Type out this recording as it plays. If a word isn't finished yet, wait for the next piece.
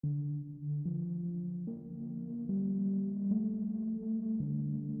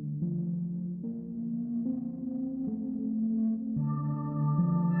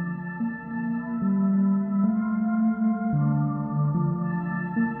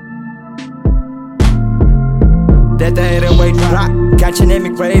let the 808 drop. Catching in me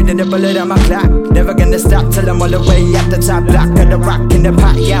grave, then the bullet on my clock. Never gonna stop till I'm all the way at the top. Block of the rock in the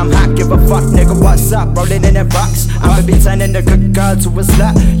pot, yeah I'm hot. Give a fuck, nigga, what's up? Rolling in that box. I'ma be turning the good girl to a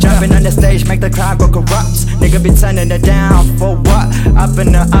slut. Jumping on the stage, make the crowd go corrupt. Nigga be turning it down for what?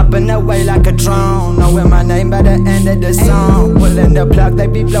 Up and away like a drone. Knowing my name by the end of the song. Pulling the plug, they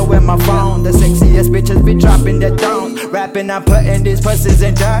be blowing my phone. The sexiest bitches be dropping their thrones. Rapping, I'm putting these pussies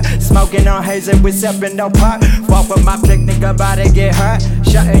in dirt. Smoking on haze and we sipping no pot. Fuck with my click, nigga, about to get hurt.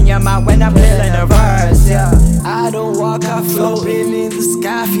 Shutting your mouth when I'm feeling a verse, yeah. I don't walk, I floating in the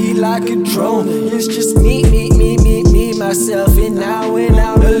sky, feel like a drone. It's just me, myself, and now when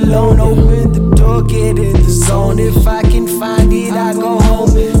I'm alone. Open the door, get in the zone. If I can find it, I go home.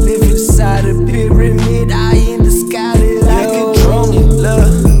 Live inside a pyramid, eye in the sky, lit like a drone.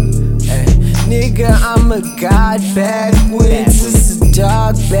 Look, hey, nigga, I'm a god backwards. It's a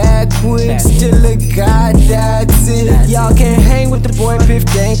dog backwards, still a god, that's it. Y'all can't hang with the boy, Piff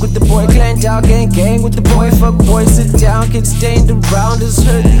Dank with the boy, Clan Dog gang with the boy, fuck boy, sit down, get stained around us.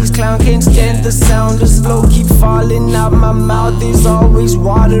 Heard these clowns can't stand the sound. The flow keep falling out my mouth, there's always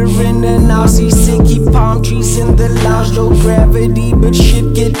water in and out. See sicky palm trees in the lounge, no gravity, but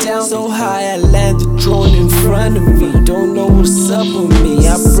shit get down so high. I land the drone in front of me, don't know what's up with me.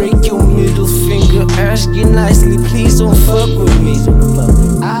 I break your middle finger, ask you nicely, please don't fuck with me.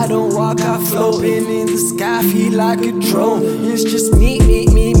 I don't walk, I floating in the sky, feel like a drone. It's just me,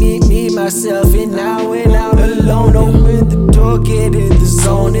 myself, and now when I'm alone. Open the door, get in the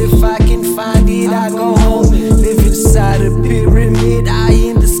zone. If I can find it, I go home. Live inside a pyramid, eye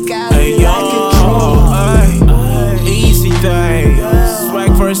in the sky, like a drone. Easy thing,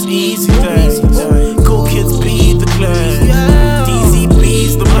 swag first, easy thing. Cool kids be the clan,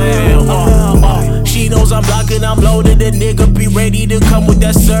 DZB's the man. She knows I'm blocking, I'm loaded, the nigga be ready to come with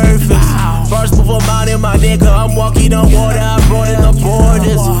that surface. First move I'm out in my nigga, I'm walking on water, I'm rolling the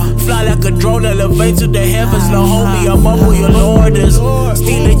borders. Fly like a drone, elevate to the heavens, little homie, I'm up where your lord is.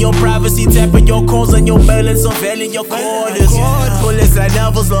 Stealing your privacy, tapping your calls and your balance, unveiling your quarters. Bullets like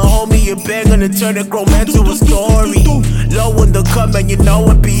levels, little homie, you're begging to turn a grown man to a story. Low in the cut, man, you know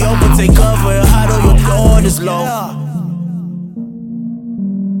it be over, take cover and hide on your daughters, low.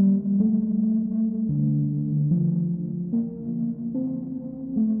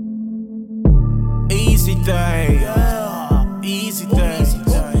 Easy thing, easy thing.